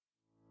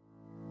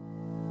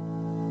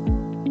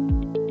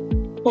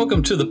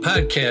Welcome to the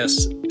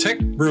podcast, Tech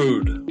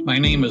Brewed. My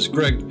name is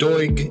Greg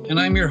Doig,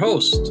 and I'm your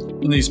host.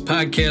 In these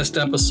podcast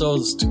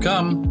episodes to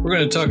come, we're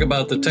going to talk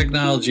about the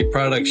technology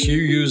products you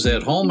use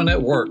at home and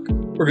at work.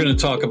 We're going to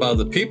talk about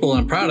the people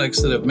and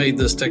products that have made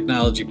this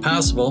technology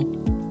possible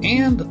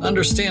and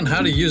understand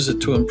how to use it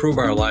to improve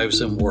our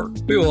lives and work.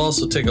 We will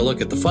also take a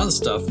look at the fun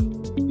stuff.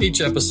 Each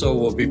episode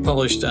will be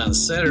published on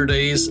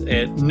Saturdays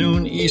at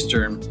noon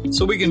Eastern,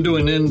 so we can do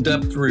an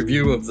in-depth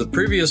review of the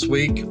previous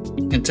week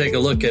and take a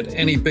look at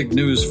any big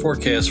news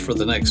forecast for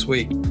the next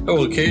week. I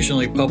will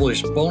occasionally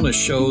publish bonus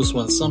shows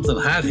when something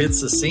hot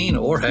hits the scene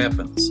or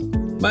happens.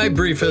 My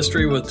brief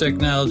history with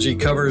technology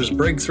covers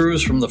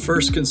breakthroughs from the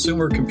first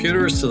consumer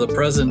computers to the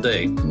present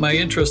day. My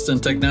interest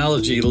in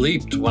technology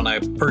leaped when I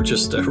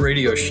purchased a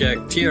Radio Shack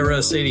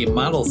TRS-80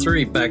 Model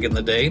 3 back in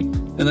the day,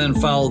 and then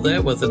followed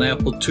that with an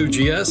Apple II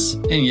GS,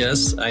 and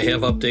yes, I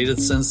have updated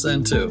since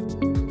then too.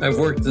 I've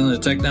worked in the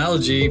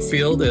technology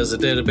field as a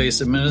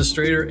database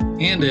administrator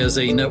and as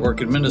a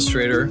network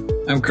administrator.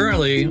 I'm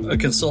currently a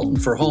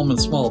consultant for home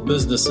and small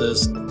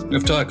businesses.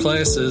 I've taught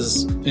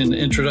classes in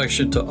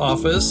Introduction to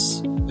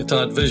Office. I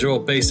taught Visual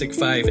Basic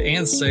 5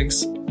 and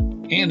 6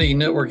 and a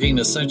Networking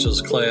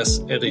Essentials class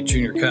at a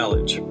junior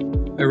college.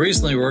 I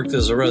recently worked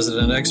as a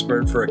resident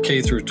expert for a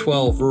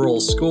K-12 rural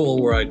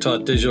school where I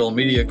taught digital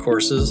media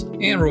courses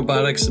and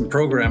robotics and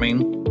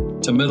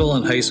programming to middle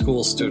and high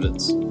school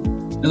students.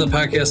 In the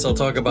podcast, I'll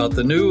talk about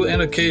the new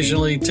and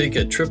occasionally take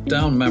a trip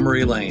down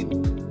memory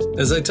lane.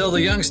 As I tell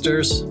the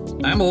youngsters,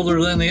 I'm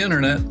older than the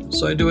internet,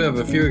 so I do have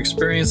a few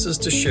experiences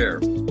to share.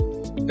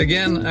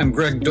 Again, I'm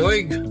Greg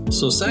Doig,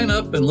 so sign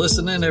up and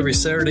listen in every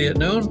Saturday at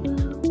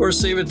noon, or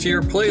save it to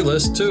your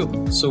playlist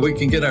too, so we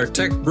can get our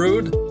tech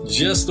brewed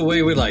just the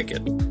way we like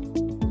it.